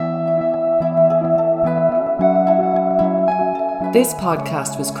This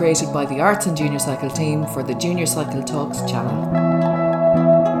podcast was created by the Arts and Junior Cycle team for the Junior Cycle Talks channel.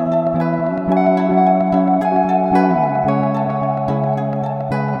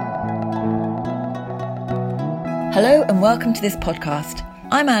 Hello and welcome to this podcast.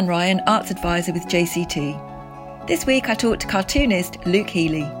 I'm Anne Ryan, Arts Advisor with JCT. This week I talked to cartoonist Luke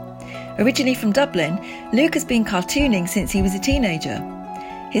Healy. Originally from Dublin, Luke has been cartooning since he was a teenager.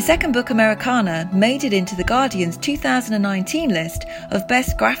 His second book, Americana, made it into The Guardian's 2019 list of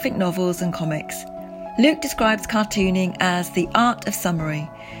best graphic novels and comics. Luke describes cartooning as the art of summary,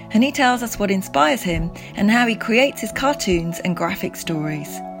 and he tells us what inspires him and how he creates his cartoons and graphic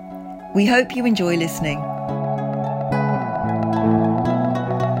stories. We hope you enjoy listening.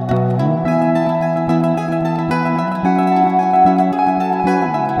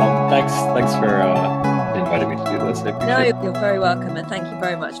 Thanks for inviting me to do this. No, you're very welcome, and thank you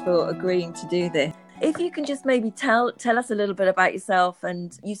very much for agreeing to do this. If you can just maybe tell us a little bit about yourself.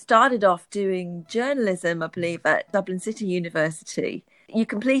 And you started off doing journalism, I believe, at Dublin City University. You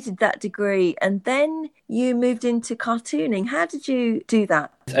completed that degree and then you moved into cartooning. How did you do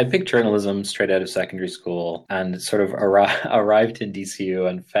that? I picked journalism straight out of secondary school and sort of arrived in DCU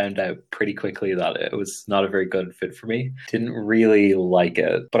and found out pretty quickly that it was not a very good fit for me. Didn't really like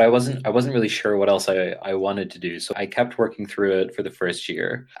it, but I wasn't really sure what else I wanted to do. So I kept working through it for the first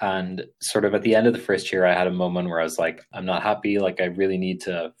year, and sort of at the end of the first year, I had a moment where I was like, I'm not happy. Like, I really need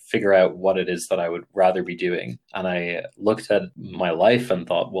to figure out what it is that I would rather be doing. And I looked at my life and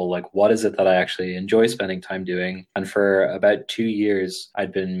thought, well, like, what is it that I actually enjoy spending time doing? And for about 2 years,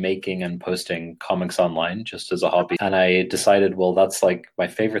 I'd been making and posting comics online just as a hobby. And I decided, well, that's like my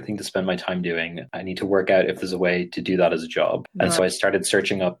favorite thing to spend my time doing. I need to work out if there's a way to do that as a job. Right. And so I started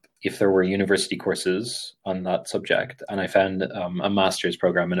searching up if there were university courses on that subject. And I found a master's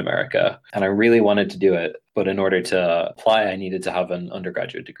program in America. And I really wanted to do it. But in order to apply, I needed to have an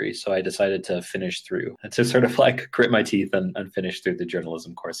undergraduate degree. So I decided to finish through, to sort of like grit my teeth and finish through the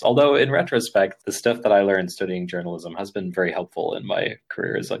journalism course. Although in retrospect, the stuff that I learned studying journalism has been very helpful in my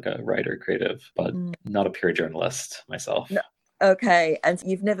career as like a writer, creative, but not a pure journalist myself. No. Okay. And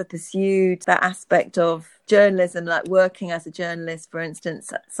you've never pursued that aspect of journalism, like working as a journalist, for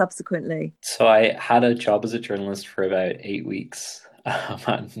instance, subsequently? So I had a job as a journalist for about 8 weeks. At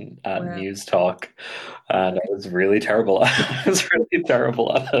wow. News Talk, and I was really terrible. I was really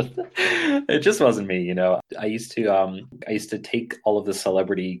terrible at it. It just wasn't me, you know. I used to take all of the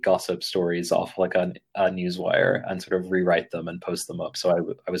celebrity gossip stories off like a newswire and sort of rewrite them and post them up. So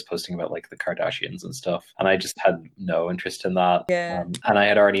I was posting about like the Kardashians and stuff, and I just had no interest in that. Yeah. And I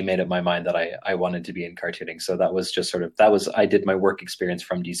had already made up my mind that I wanted to be in cartooning. So that was just I did my work experience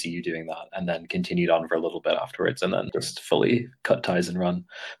from DCU doing that, and then continued on for a little bit afterwards, and then just fully cut ties and run.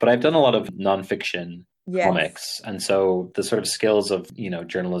 But I've done a lot of nonfiction comics, and so the sort of skills of, you know,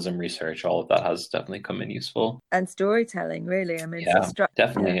 journalism research, all of that has definitely come in useful. And storytelling, really. I mean,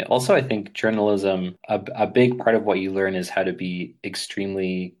 definitely. Yeah. Also, I think journalism, a big part of what you learn is how to be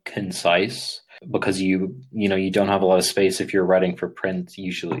extremely concise, because you don't have a lot of space if you're writing for print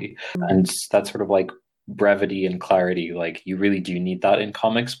usually, and that's sort of like brevity and clarity. Like, you really do need that in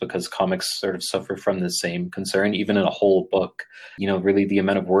comics, because comics sort of suffer from the same concern. Even in a whole book, you know, really the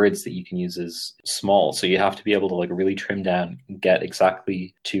amount of words that you can use is small, so you have to be able to like really trim down and get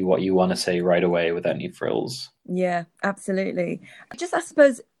exactly to what you want to say right away without any frills. Yeah, absolutely. Just, I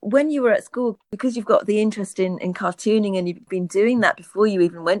suppose, when you were at school, because you've got the interest in cartooning and you've been doing that before you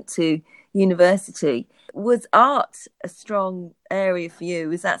even went to university, was art a strong area for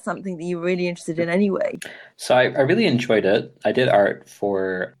you? Is that something that you were really interested in anyway? So I really enjoyed it. I did art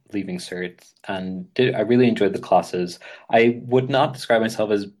for Leaving Cert, and I really enjoyed the classes. I would not describe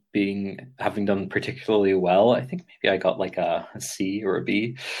myself as having done particularly well. I think maybe I got like a C or a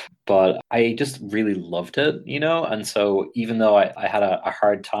B, but I just really loved it, you know? And so even though I had a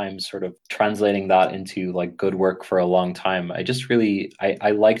hard time sort of translating that into like good work for a long time, I just really,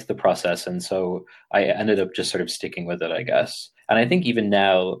 I liked the process. And so I ended up just sort of sticking with it, I guess. And I think even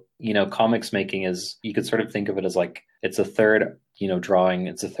now, you know, comics making is, you could sort of think of it as like, it's a third, you know, drawing,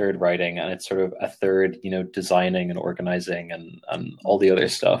 it's a third writing, and it's sort of a third, you know, designing and organizing and all the other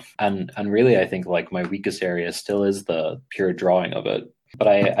stuff. And really, I think like my weakest area still is the pure drawing of it. But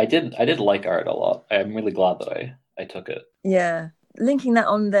I did like art a lot. I'm really glad that I took it. Yeah. Linking that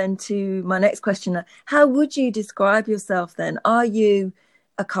on then to my next question, how would you describe yourself then? Are you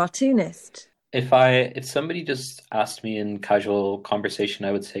a cartoonist? If somebody just asked me in casual conversation,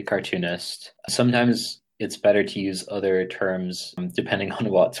 I would say cartoonist. Sometimes it's better to use other terms depending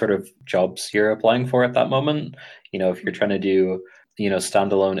on what sort of jobs you're applying for at that moment. You know, if you're trying to do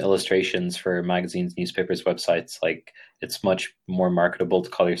standalone illustrations for magazines, newspapers, websites. Like, it's much more marketable to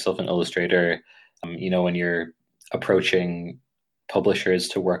call yourself an illustrator. When you're approaching publishers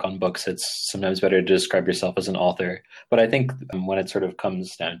to work on books, it's sometimes better to describe yourself as an author. But I think when it sort of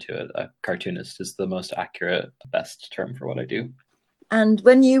comes down to it, a cartoonist is the most accurate, best term for what I do. And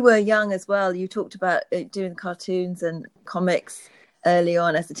when you were young as well, you talked about doing cartoons and comics early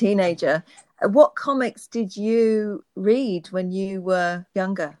on as a teenager. What comics did you read when you were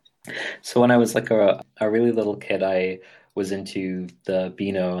younger? So when I was like a really little kid, I was into the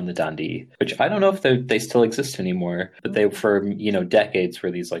Beano and the Dandy, which I don't know if they still exist anymore, but they for decades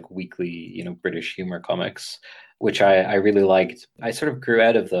were these like weekly British humor comics, which I really liked. I sort of grew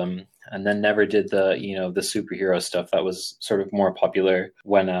out of them and then never did the the superhero stuff that was sort of more popular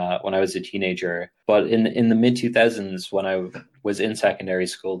when I was a teenager. But in the mid 2000s, when I was in secondary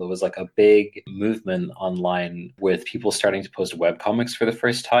school, there was like a big movement online with people starting to post webcomics for the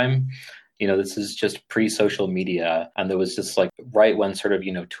first time. This is just pre-social media. And there was just like right when sort of,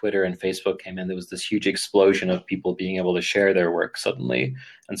 Twitter and Facebook came in, there was this huge explosion of people being able to share their work suddenly.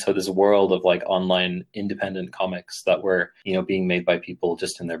 And so this world of like online independent comics that were, being made by people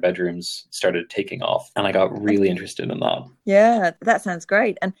just in their bedrooms started taking off. And I got really interested in that. Yeah, that sounds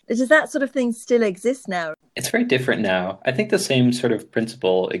great. And does that sort of thing still exist now? It's very different now. I think the same sort of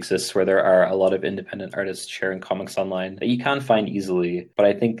principle exists where there are a lot of independent artists sharing comics online that you can find easily. But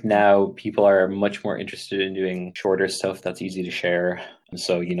I think now people are much more interested in doing shorter stuff that's easy to share. And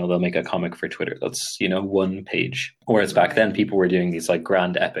so, they'll make a comic for Twitter that's, one page. Whereas back then, people were doing these like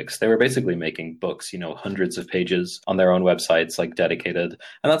grand epics. They were basically making books, hundreds of pages on their own websites, like dedicated.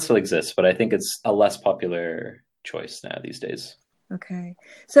 And that still exists. But I think it's a less popular choice now these days. Okay.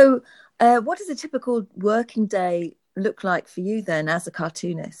 So what does a typical working day look like for you then as a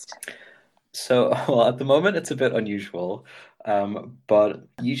cartoonist? So, well, at the moment, it's a bit unusual. But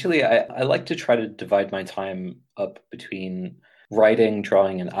usually I like to try to divide my time up between writing,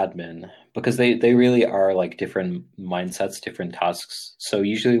 drawing, and admin, because they really are like different mindsets, different tasks. So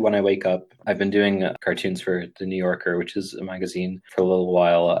usually when I wake up, I've been doing cartoons for The New Yorker, which is a magazine, for a little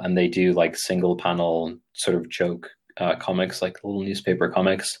while, and they do like single panel sort of joke comics, like little newspaper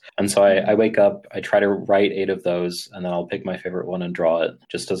comics. And so I wake up, I try to write 8 of those, and then I'll pick my favorite one and draw it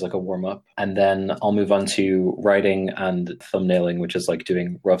just as like a warm up. And then I'll move on to writing and thumbnailing, which is like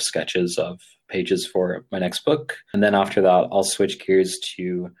doing rough sketches of pages for my next book. And then after that, I'll switch gears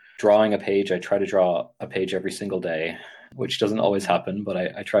to drawing a page. I try to draw a page every single day, which doesn't always happen, but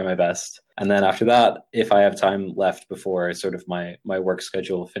I try my best. And then after that, if I have time left before sort of my work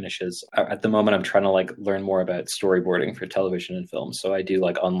schedule finishes, at the moment, I'm trying to like learn more about storyboarding for television and film. So I do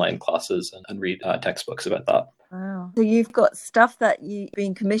like online classes and read textbooks about that. Wow. So you've got stuff that you've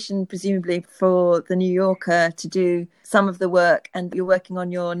been commissioned, presumably for The New Yorker, to do some of the work, and you're working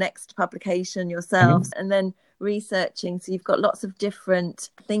on your next publication yourselves, and then researching. So you've got lots of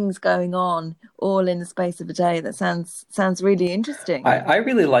different things going on all in the space of a day. That sounds really interesting. I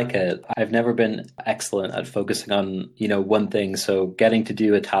really like it. I've never been excellent at focusing on, one thing. So getting to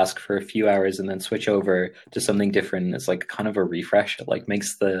do a task for a few hours and then switch over to something different is like kind of a refresh. It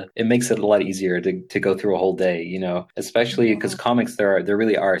makes it a lot easier to go through a whole day, especially because comics, there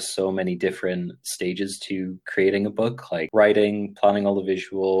really are so many different stages to creating a book, like writing, planning all the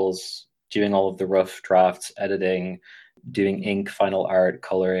visuals, doing all of the rough drafts, editing, doing ink, final art,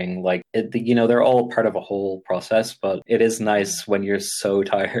 coloring, they're all part of a whole process. But it is nice when you're so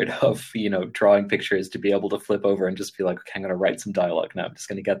tired of, drawing pictures to be able to flip over and just be like, okay, I'm going to write some dialogue now. I'm just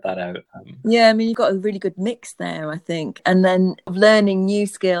going to get that out. Yeah, I mean, you've got a really good mix there, I think. And then learning new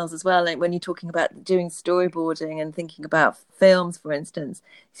skills as well, like when you're talking about doing storyboarding and thinking about films, for instance,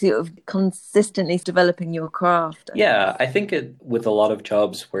 sort of consistently developing your craft. I think with a lot of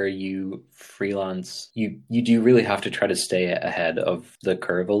jobs where you freelance, you do really have to try to stay ahead of the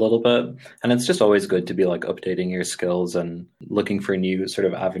curve a little bit. And it's just always good to be like updating your skills and looking for new sort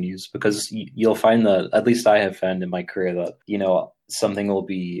of avenues, because you'll find that, at least I have found in my career, that, something will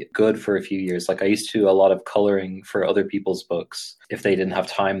be good for a few years. Like I used to do a lot of coloring for other people's books. If they didn't have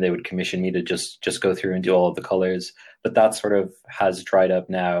time, they would commission me to just go through and do all of the colors. But that sort of has dried up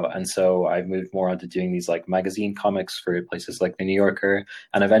now. And so I've moved more onto doing these like magazine comics for places like The New Yorker.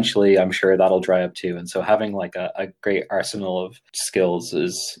 And eventually I'm sure that'll dry up too. And so having like a great arsenal of skills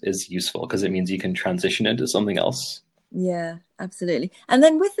is useful, because it means you can transition into something else. Yeah, absolutely. And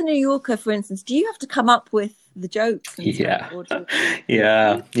then with The New Yorker, for instance, do you have to come up with the jokes? Yeah,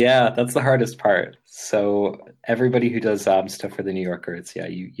 that's the hardest part. So everybody who does stuff for The New Yorker, it's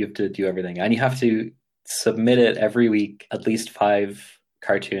you have to do everything, and you have to submit it every week, at least 5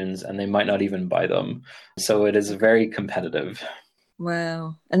 cartoons, and they might not even buy them. So it is very competitive.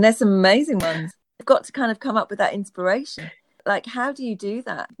 Wow. And there's some amazing ones. You've got to kind of come up with that inspiration. Like, how do you do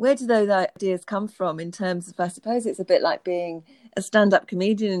that? Where do those ideas come from in terms of, I suppose it's a bit like being a stand-up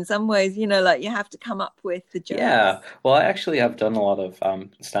comedian in some ways, like you have to come up with the jokes. Yeah, well, I actually have done a lot of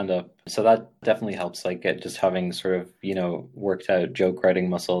stand-up, so that definitely helps, like get just having sort of, worked out joke writing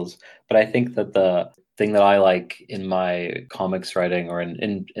muscles. But I think that the thing that I like in my comics writing, or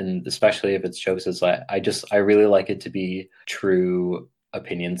in especially if it's jokes, is I really like it to be true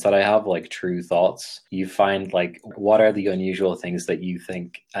opinions that I have, like true thoughts. You find like what are the unusual things that you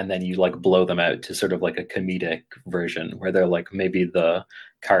think, and then you like blow them out to sort of like a comedic version where they're like maybe the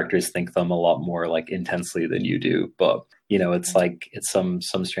characters think them a lot more like intensely than you do, but it's like it's some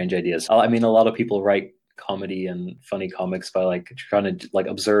strange ideas. I mean, a lot of people write comedy and funny comics by like trying to like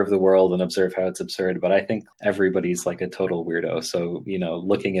observe the world and observe how it's absurd, but I think everybody's like a total weirdo, so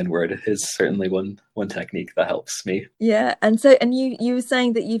looking inward is certainly one technique that helps me. Yeah. And you were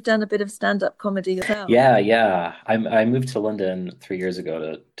saying that you've done a bit of stand-up comedy yourself. Yeah. I moved to London 3 years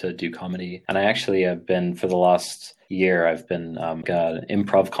ago to do comedy, and I actually have been for the last year. I've been an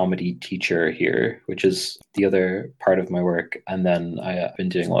improv comedy teacher here, which is the other part of my work. And then I've been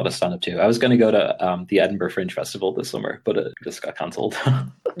doing a lot of stand-up too. I was going to go to the Edinburgh Fringe Festival this summer, but it just got cancelled.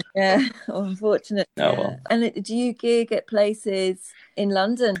 Yeah, unfortunate. Oh, yeah. well. And do you gig at places in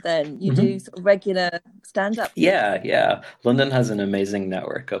London then? You do sort of regular stand-up? Yeah. London has an amazing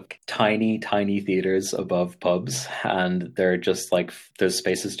network of tiny theaters above pubs, and they're just like there's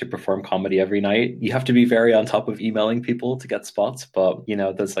spaces to perform comedy every night. You have to be very on top of emailing people to get spots, but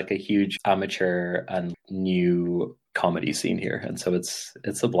there's like a huge amateur and new comedy scene here, and so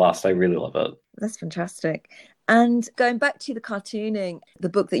it's a blast. I really love it. That's fantastic. And going back to the cartooning, the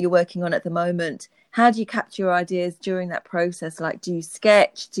book that you're working on at the moment, how do you capture your ideas during that process? Like, do you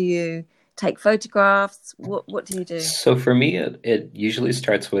sketch? Do you take photographs? What do you do? So for me, it usually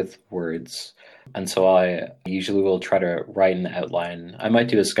starts with words. And so I usually will try to write an outline. I might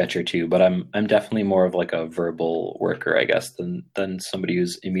do a sketch or two, but I'm definitely more of like a verbal worker, I guess, than somebody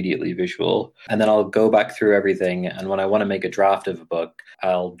who's immediately visual. And then I'll go back through everything. And when I want to make a draft of a book,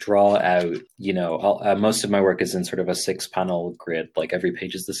 I'll draw out, most of my work is in sort of a 6-panel grid. Like every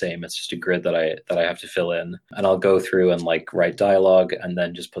page is the same. It's just a grid that I have to fill in. And I'll go through and like write dialogue and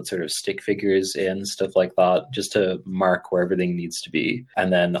then just put sort of stick figures in, stuff like that, just to mark where everything needs to be.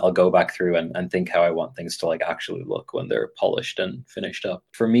 And then I'll go back through and think how I want things to like actually look when they're polished and finished up.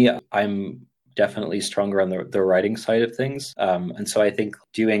 For me, I'm definitely stronger on the writing side of things. And so I think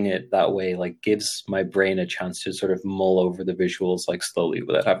doing it that way like gives my brain a chance to sort of mull over the visuals like slowly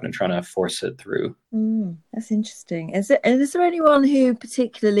without having to try to force it through. That's interesting. Is there anyone who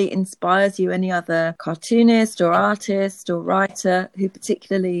particularly inspires you? Any other cartoonist or artist or writer who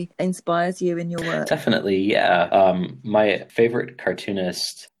particularly inspires you in your work? Definitely, yeah. My favorite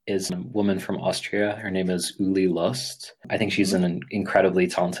cartoonist is a woman from Austria. Her name is Uli Lust. I think she's an incredibly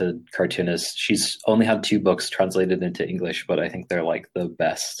talented cartoonist. She's only had 2 books translated into English, but I think they're like the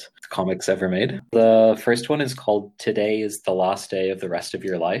best comics ever made. The first one is called Today is the Last Day of the Rest of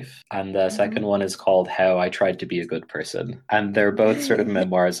Your Life. And the second one is called How I Tried to Be a Good Person. And they're both sort of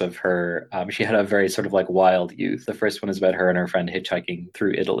memoirs of her. She had a very sort of like wild youth. The first one is about her and her friend hitchhiking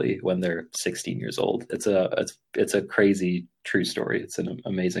through Italy when they're 16 years old. It's a crazy true story. It's an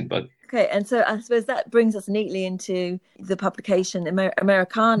amazing book. Okay, and so I suppose that brings us neatly into the publication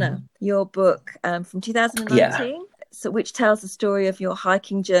Americana, your book from 2019. Yeah. So, which tells the story of your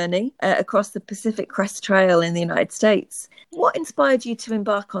hiking journey across the Pacific Crest Trail in the United States. What inspired you to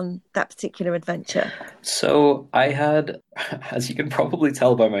embark on that particular adventure? So I had, as you can probably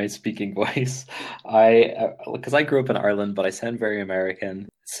tell by my speaking voice, because I grew up in Ireland, but I sound very American.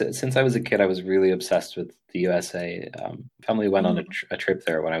 Since I was a kid, I was really obsessed with the USA. Family went on a trip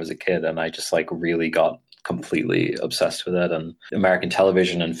there when I was a kid, and I just like really got completely obsessed with it. And American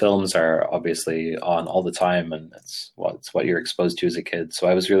television and films are obviously on all the time, and it's what you're exposed to as a kid. So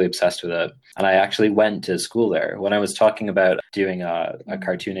I was really obsessed with it, and I actually went to school there. When I was talking about doing a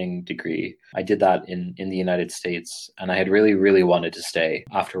cartooning degree, I did that in the United States, and I had really wanted to stay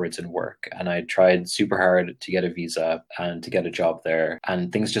afterwards and work, and I tried super hard to get a visa and to get a job there,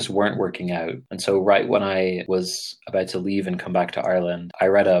 and things just weren't working out. And so right when I was about to leave and come back to Ireland, I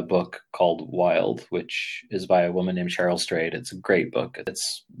read a book called Wild, which is by a woman named Cheryl Strayed. It's a great book.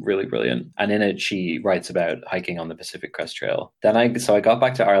 It's really brilliant. And in it, she writes about hiking on the Pacific Crest Trail. So I got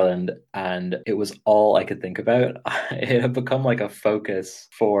back to Ireland, and it was all I could think about. It had become like a focus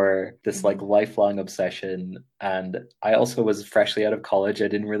for this like lifelong obsession. And I also was freshly out of college. I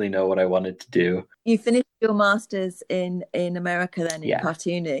didn't really know what I wanted to do. You finished your master's in America then in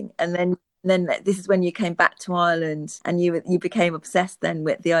cartooning, and then then this is when you came back to Ireland, and you became obsessed then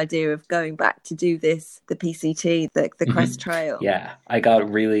with the idea of going back to do this, the PCT, the Crest Trail. Yeah,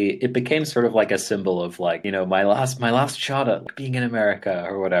 it became sort of like a symbol of like, my last shot at being in America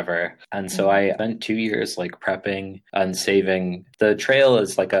or whatever. And so I spent 2 years like prepping and saving. The trail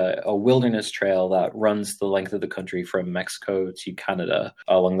is like a wilderness trail that runs the length of the country from Mexico to Canada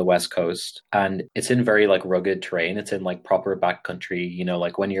along the west coast. And it's in very like rugged terrain. It's in like proper backcountry,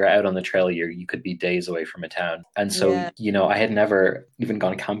 like when you're out on the trail, you could be days away from a town. And so, I had never even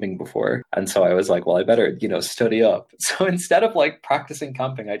gone camping before. And so I was like, well, I better, study up. So instead of like practicing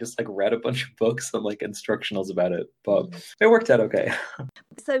camping, I just like read a bunch of books and like instructionals about it. But it worked out okay.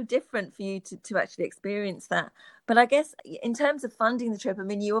 So different for you to actually experience that. But I guess in terms of funding the trip, I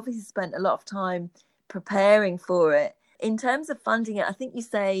mean, you obviously spent a lot of time preparing for it. In terms of funding it, I think you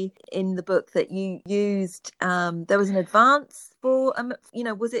say in the book that you used, there was an advance for,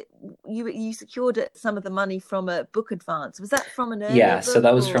 was it, you secured some of the money from a book advance? Was that from an earlier Yeah, book, so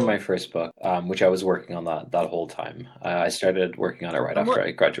that was from my first book, which I was working on that whole time. I started working on it right after I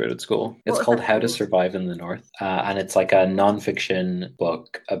graduated school. It's called How to Survive in the North. And it's like a nonfiction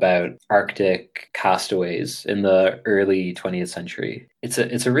book about Arctic castaways in the early 20th century. It's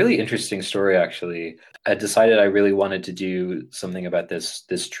a really interesting story, actually. I decided I really wanted to do something about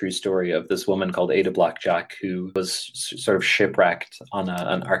this true story of this woman called Ada Blackjack, who was sort of shipwrecked on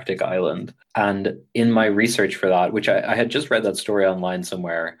an Arctic island. And in my research for that, which I had just read that story online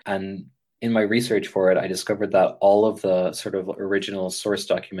somewhere, and in my research for it, I discovered that all of the sort of original source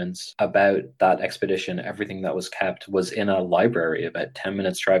documents about that expedition, everything that was kept, was in a library about 10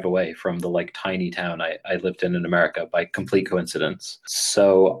 minutes drive away from the like tiny town I lived in America by complete coincidence.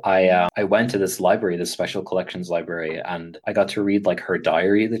 So I went to this library, this special collections library, and I got to read like her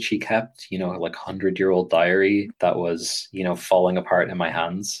diary that she kept, like 100-year-old diary that was, falling apart in my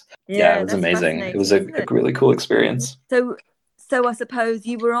hands. Yeah, it was amazing. It was a really cool experience. So I suppose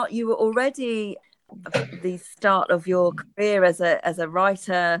you were already at the start of your career as a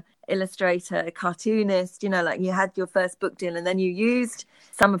writer, illustrator, cartoonist, like you had your first book deal, and then you used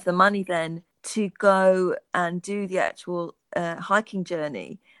some of the money then to go and do the actual hiking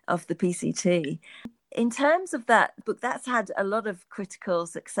journey of the PCT. In terms of that book, that's had a lot of critical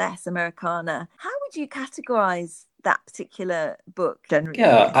success, Americana. How would you categorize that particular book generally?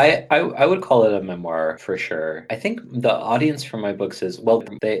 Yeah, I would call it a memoir for sure. I think the audience for my books is, well,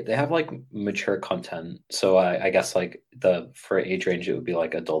 they have like mature content. So I guess like for age range, it would be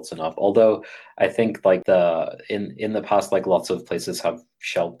like adults enough. Although I think like in the past, like lots of places have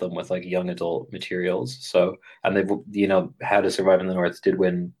shelved them with like young adult materials. So, and they've, How to Survive in the North did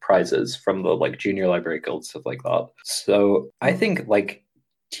win prizes from the like Junior Library Guild, stuff like that. So I think like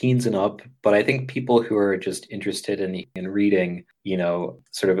teens and up, but I think people who are just interested in reading,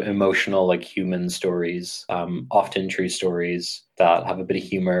 sort of emotional, like human stories, often true stories that have a bit of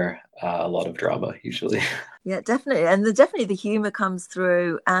humor, a lot of drama, usually. Yeah, definitely, and definitely the humor comes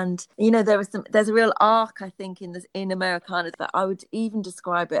through, and there's a real arc, I think, in Americana that I would even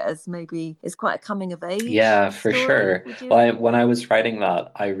describe it as maybe it's quite a coming of age. Yeah, for sure. Well, when I was writing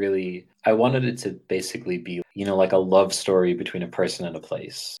that, I wanted it to basically be, like a love story between a person and a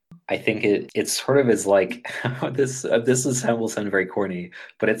place. I think it sort of is like this will sound very corny,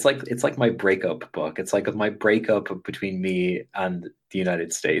 but it's like my breakup book. It's like my breakup between me and the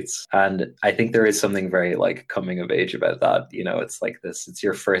United States. And I think there is something very like coming of age about that. It's like it's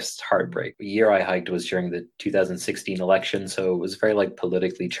your first heartbreak. The year I hiked was during the 2016 election, so it was very like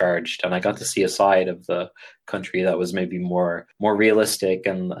politically charged, and I got to see a side of the country that was maybe more realistic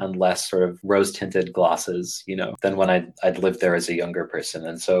and less sort of rose-tinted glasses, than when I'd lived there as a younger person.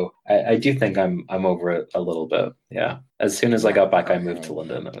 And so I do think I'm over it a little bit. Yeah. As soon as I got back, I moved to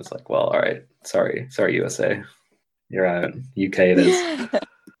London. I was like, well, all right, sorry, USA. You're out. UK it is.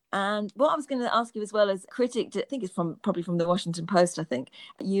 And what I was going to ask you as well as critic, I think it's probably from the Washington Post, I think,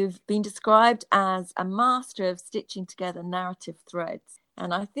 you've been described as a master of stitching together narrative threads.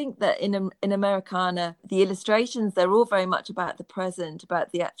 And I think that in Americana, the illustrations, they're all very much about the present,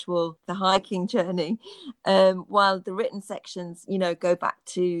 about the hiking journey, while the written sections, go back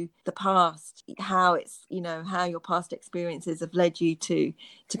to the past, how it's, how your past experiences have led you to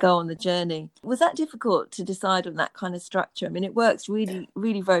go on the journey. Was that difficult to decide on that kind of structure? I mean, it works really,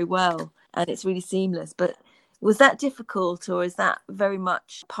 really very well and it's really seamless, but was that difficult, or is that very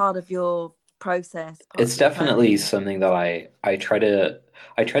much part of your process? It's definitely something that I try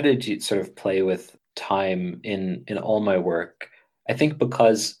to do, sort of play with time in all my work. I think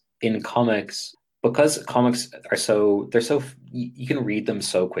because in comics, because comics are you can read them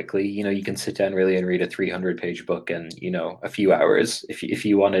so quickly. You can sit down really and read a 300-page book in a few hours if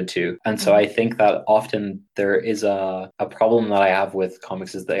you wanted to. And so I think that often there is a problem that I have with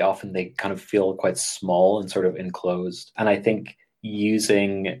comics is they kind of feel quite small and sort of enclosed. And I think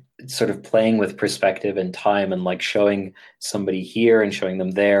using sort of playing with perspective and time and like showing somebody here and showing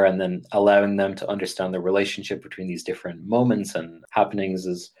them there and then allowing them to understand the relationship between these different moments and happenings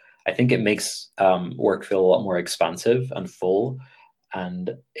is, I think it makes work feel a lot more expansive and full, and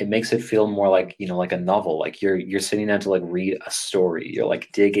it makes it feel more like like a novel. Like you're sitting down to like read a story. You're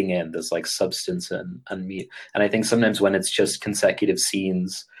like digging in. There's like substance and meat. And I think sometimes when it's just consecutive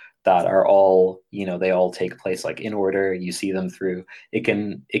scenes that are all they all take place like in order, you see them through, it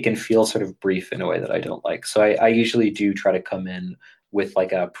can feel sort of brief in a way that I don't like. So I usually do try to come in with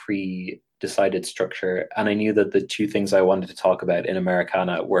like a decided structure. And I knew that the two things I wanted to talk about in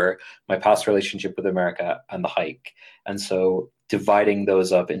Americana were my past relationship with America and the hike. And so dividing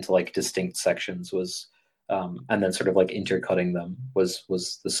those up into like distinct sections was, and then sort of like intercutting them was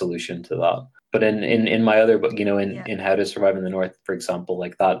the solution to that. But in my other book, in How to Survive in the North, for example,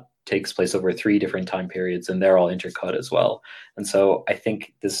 like that takes place over 3 different time periods and they're all intercut as well. And so I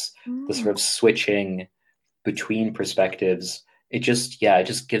think this sort of switching between perspectives, it just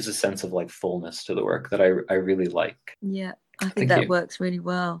gives a sense of like fullness to the work that I really like. Yeah, I think that works really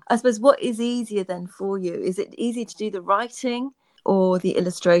well. I suppose what is easier then for you? Is it easier to do the writing or the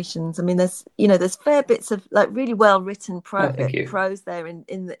illustrations? I mean, there's fair bits of like really well written prose there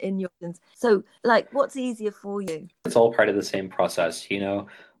in your. So like, what's easier for you? It's all part of the same process,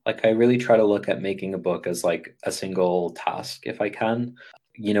 Like I really try to look at making a book as like a single task if I can.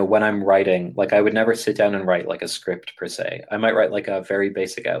 When I'm writing, like I would never sit down and write like a script per se. I might write like a very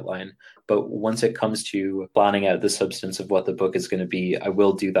basic outline, but once it comes to planning out the substance of what the book is going to be, I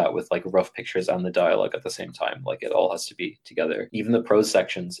will do that with like rough pictures and the dialogue at the same time. Like it all has to be together. Even the prose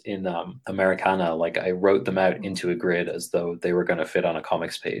sections in Americana, like I wrote them out into a grid as though they were going to fit on a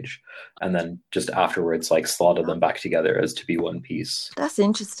comics page, and then just afterwards like slotted them back together as to be one piece. That's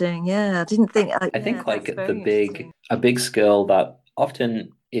interesting. Yeah, I didn't think. I think like a big skill that often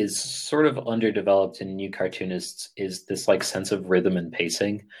is sort of underdeveloped in new cartoonists is this like sense of rhythm and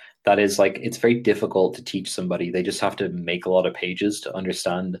pacing. That is like, it's very difficult to teach somebody. They just have to make a lot of pages to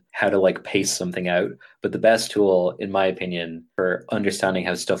understand how to like pace something out. But the best tool, in my opinion, for understanding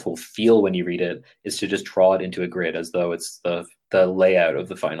how stuff will feel when you read it is to just draw it into a grid as though it's the layout of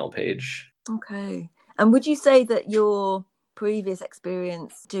the final page. Okay. And would you say that your previous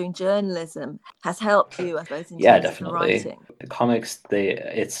experience doing journalism has helped you, I suppose, in terms definitely. of writing? Comics,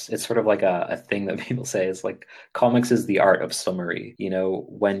 it's sort of like a thing that people say is like comics is the art of summary.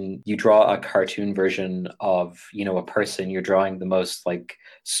 When you draw a cartoon version of a person, you're drawing the most like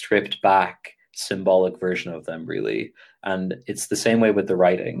stripped back symbolic version of them, really. And it's the same way with the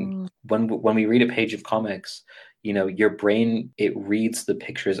writing. When we read a page of comics, your brain, it reads the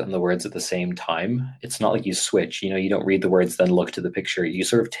pictures and the words at the same time. It's not like you switch, you don't read the words, then look to the picture. You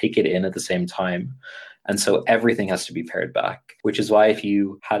sort of take it in at the same time. And so everything has to be paired back, which is why if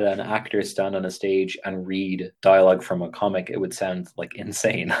you had an actor stand on a stage and read dialogue from a comic, it would sound like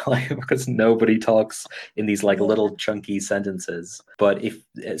insane, like because nobody talks in these like little chunky sentences. But if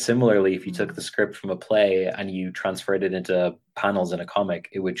you took the script from a play and you transferred it into panels in a comic,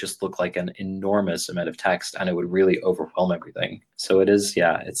 it would just look like an enormous amount of text and it would really overwhelm everything. So it is,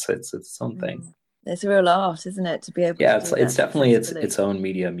 it's something. It's a real art, isn't it, to be able to do it's definitely its own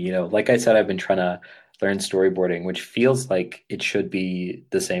medium. Like I said, I've been trying to learn storyboarding, which feels like it should be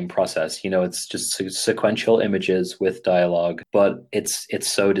the same process. It's just sequential images with dialogue, but it's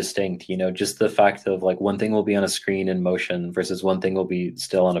so distinct. Just the fact of like one thing will be on a screen in motion versus one thing will be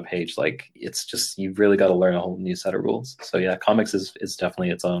still on a page. Like it's just, you've really got to learn a whole new set of rules. So yeah, comics is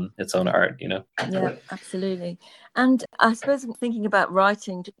definitely its own art. Yeah, absolutely. And I suppose thinking about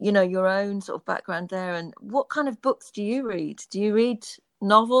writing, your own sort of background there, and what kind of books do you read? Do you read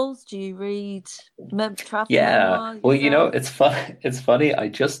novels? Do you read travel memoir? Well, it's fun. It's funny. I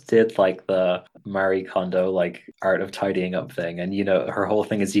just did like the Marie Kondo like art of tidying up thing, and her whole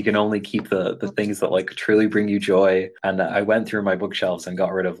thing is you can only keep the things that like truly bring you joy. And I went through my bookshelves and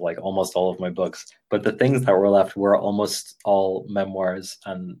got rid of like almost all of my books, but the things that were left were almost all memoirs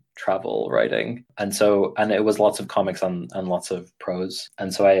and travel writing, and it was lots of comics and lots of prose.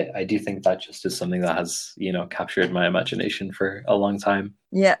 And so I do think that just is something that has captured my imagination for a long time.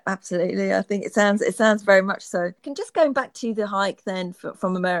 Yeah, absolutely. I think it sounds very much so. Just going back to the hike then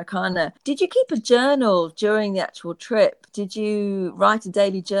from Americana, did you keep a journal during the actual trip? Did you write a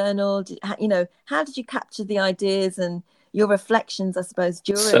daily journal? How did you capture the ideas and your reflections, I suppose,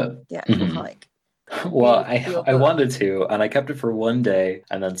 during the actual hike? Well, your I book? wanted to, and I kept it for one day,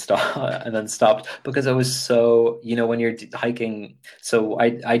 and then stopped because I was so, when you're hiking. So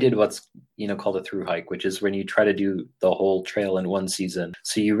I did what's called a through hike, which is when you try to do the whole trail in one season.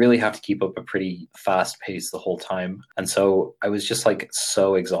 So you really have to keep up a pretty fast pace the whole time. And so I was just like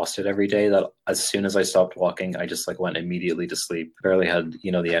so exhausted every day that as soon as I stopped walking, I just like went immediately to sleep. Barely had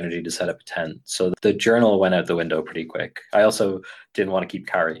the energy to set up a tent. So the journal went out the window pretty quick. I also didn't want to keep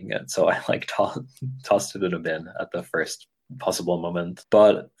carrying it, so I like tossed it in a bin at the first possible moment.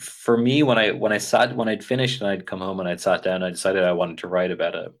 But for me, when I'd finished and I'd come home and I'd sat down, I decided I wanted to write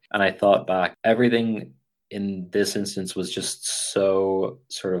about it. And I thought back, everything in this instance was just so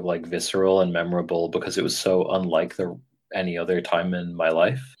sort of like visceral and memorable because it was so unlike any other time in my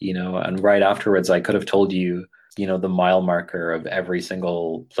life, and right afterwards I could have told you the mile marker of every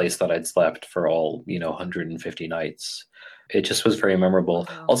single place that I'd slept for all 150 nights. It just was very memorable.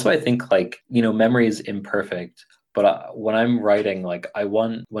 Wow. Also, I think memory is imperfect, but when I'm writing, like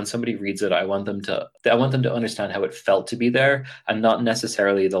when somebody reads it, I want them to understand how it felt to be there, and not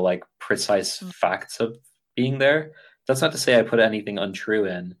necessarily the like precise facts of being there. That's not to say I put anything untrue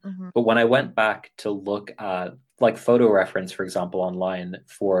in, but when I went back to look at like photo reference, for example, online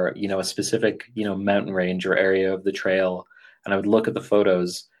for a specific mountain range or area of the trail, and I would look at the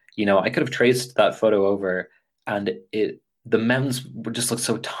photos, I could have traced that photo over, and the mountains would just look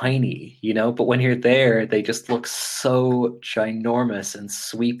so tiny, but when you're there, they just look so ginormous and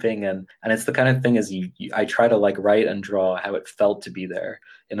sweeping, and it's the kind of thing as I try to like write and draw how it felt to be there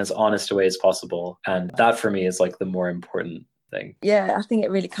in as honest a way as possible, and that for me is like the more important thing. Yeah, I think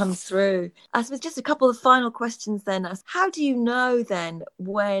it really comes through. I suppose just a couple of final questions then. How do you know then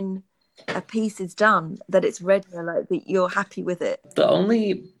when a piece is done, that it's ready, like that you're happy with it? The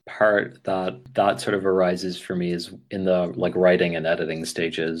only part that sort of arises for me is in the like writing and editing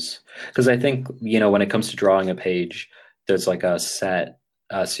stages, because I think when it comes to drawing a page, there's like a set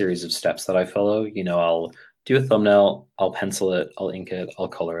series of steps that I follow. I'll do a thumbnail, I'll pencil it, I'll ink it, I'll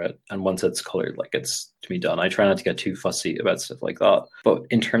color it, and once it's colored, like it's to be done. I try not to get too fussy about stuff like that. But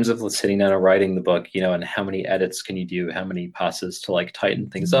in terms of sitting down and writing the book, and how many edits can you do, how many passes to like tighten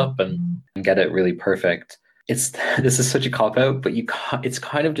things up and get it really perfect, this is such a cop out, but it's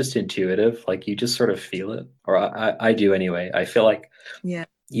kind of just intuitive. Like you just sort of feel it, or I do anyway. I feel like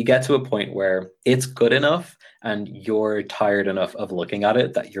you get to a point where it's good enough and you're tired enough of looking at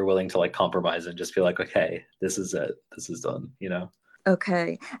it that you're willing to like compromise and just be like, okay, this is it, this is done,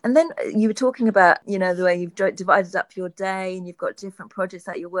 Okay. And then you were talking about, the way you've divided up your day and you've got different projects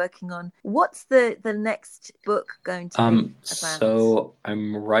that you're working on. What's the next book going to be about? So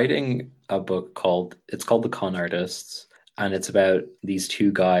I'm writing a book called The Con Artists, and it's about these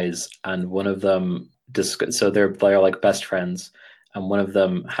two guys, and one of them, so they're like best friends, and one of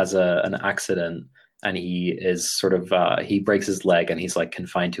them has an accident, and he is sort of he breaks his leg and he's like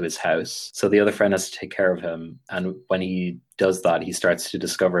confined to his house. So the other friend has to take care of him, and when he does that, he starts to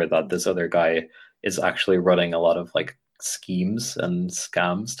discover that this other guy is actually running a lot of like schemes and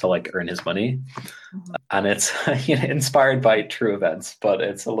scams to like earn his money. And it's inspired by true events, but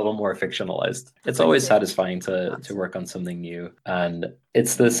it's a little more fictionalized. It's always satisfying to work on something new, and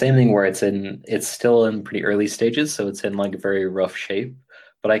it's the same thing where it's still in pretty early stages, so it's in like very rough shape,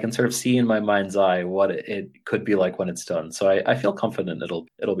 but I can sort of see in my mind's eye what it could be like when it's done. So I feel confident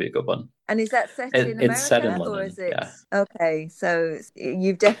it'll be a good one. And is that set in America? It's set in London, or is it? Yeah. Okay, so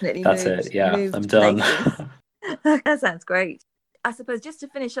you've definitely That's moved. it. Yeah, moved I'm done. That sounds great. I suppose just to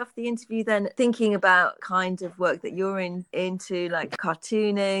finish off the interview then, thinking about kind of work that you're into, like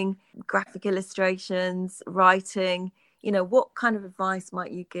cartooning, graphic illustrations, writing, what kind of advice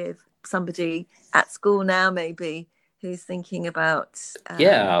might you give somebody at school now maybe who's thinking about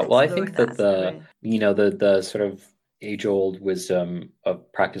well, I think that the sort of age-old wisdom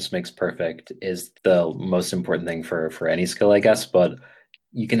of practice makes perfect is the most important thing for any skill, I guess, but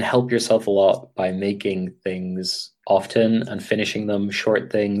you can help yourself a lot by making things often and finishing them, short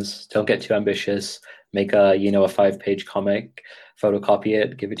things. Don't get too ambitious. Make a 5-page comic, photocopy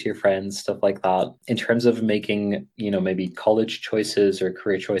it, give it to your friends, stuff like that. In terms of making, maybe college choices or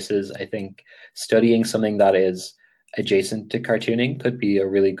career choices, I think studying something that is adjacent to cartooning could be a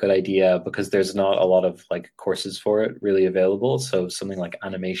really good idea, because there's not a lot of like courses for it really available. So something like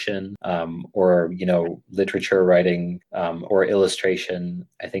animation or literature writing or illustration,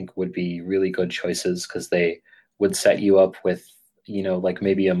 I think would be really good choices, because they would set you up with like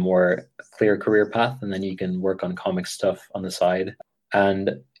maybe a more clear career path, and then you can work on comic stuff on the side.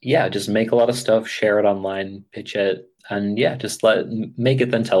 And just make a lot of stuff, share it online, pitch it, and just make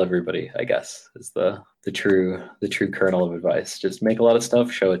it, then tell everybody, I guess, is the the true kernel of advice. Just make a lot of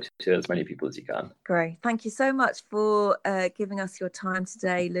stuff, show it to as many people as you can. Great. Thank you so much for giving us your time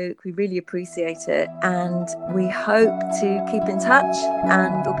today, Luke. We really appreciate it, and we hope to keep in touch,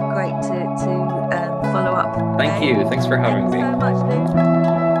 and it'll be great to follow up. Thank you. Thanks for having me. Thank you so much, Luke.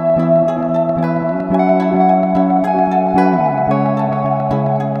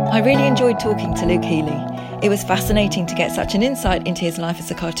 I really enjoyed talking to Luke Healy. It was fascinating to get such an insight into his life as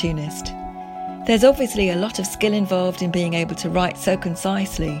a cartoonist. There's obviously a lot of skill involved in being able to write so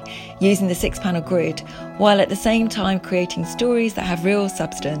concisely, using the 6-panel grid, while at the same time creating stories that have real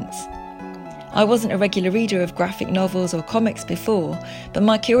substance. I wasn't a regular reader of graphic novels or comics before, but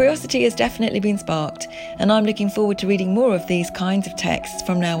my curiosity has definitely been sparked, and I'm looking forward to reading more of these kinds of texts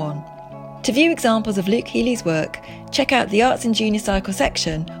from now on. To view examples of Luke Healy's work, check out the Arts and Junior Cycle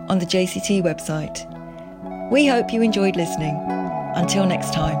section on the JCT website. We hope you enjoyed listening. Until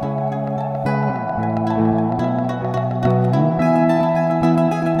next time.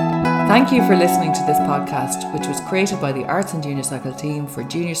 Thank you for listening to this podcast, which was created by the Arts and Junior Cycle team for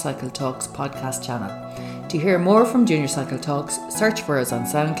Junior Cycle Talks podcast channel. To hear more from Junior Cycle Talks, search for us on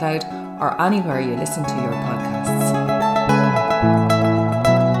SoundCloud or anywhere you listen to your podcasts.